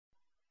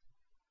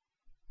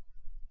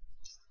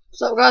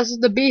What's up guys, this is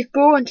the Beef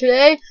Ball and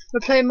today we're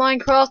playing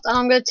Minecraft and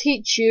I'm going to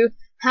teach you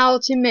how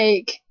to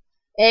make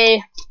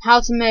a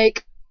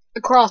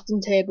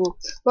crafting table.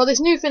 Well, this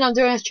new thing I'm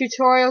doing is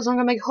tutorials. I'm going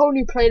to make a whole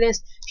new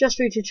playlist just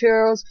for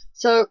tutorials.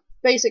 So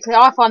basically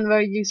I find them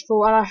very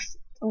useful and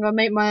I'm going to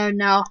make my own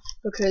now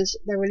because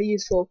they're really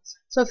useful.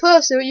 So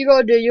firstly what you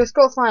got to do, you just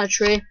got to find a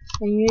tree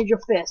and you need your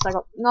fist. I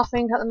got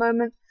nothing at the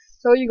moment,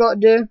 so all you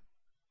got to do,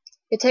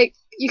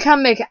 you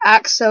can make an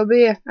axe, so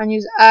be it, and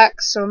use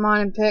axe or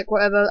mining pick,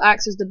 whatever.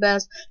 Axe is the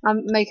best.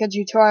 I'll make a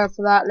tutorial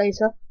for that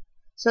later.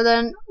 So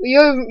then you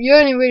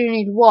only really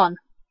need one.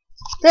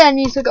 Then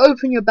you can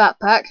open your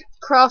backpack,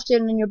 craft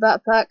it in your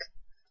backpack.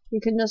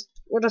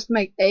 We'll just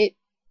make 8.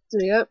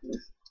 There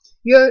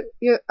you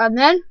go. And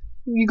then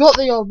you got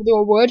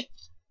your wood.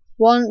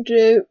 1,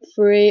 2,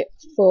 3,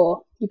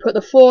 4. You put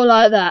the 4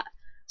 like that.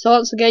 So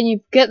once again,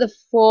 you get the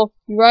 4,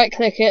 you right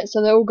click it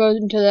so they all go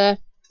into there.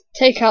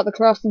 Take out the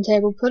crafting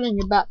table, put it in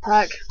your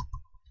backpack.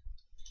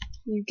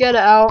 You get it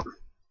out,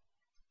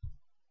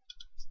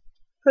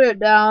 put it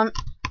down,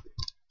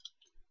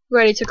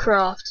 ready to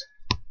craft.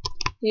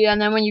 Yeah,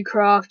 and then when you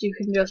craft, you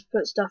can just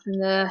put stuff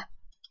in there,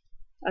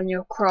 and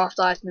you'll craft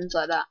items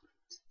like that.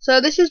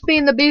 So this has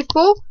been the Beef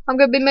Ball. I'm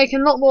going to be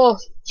making a lot more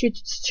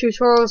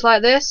tutorials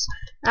like this,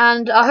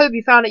 and I hope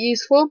you found it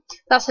useful.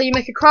 That's how you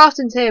make a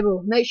crafting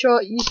table. Make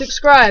sure you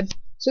subscribe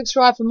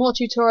for more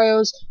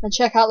tutorials, and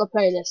check out the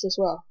playlist as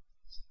well.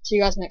 See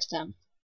you guys next time.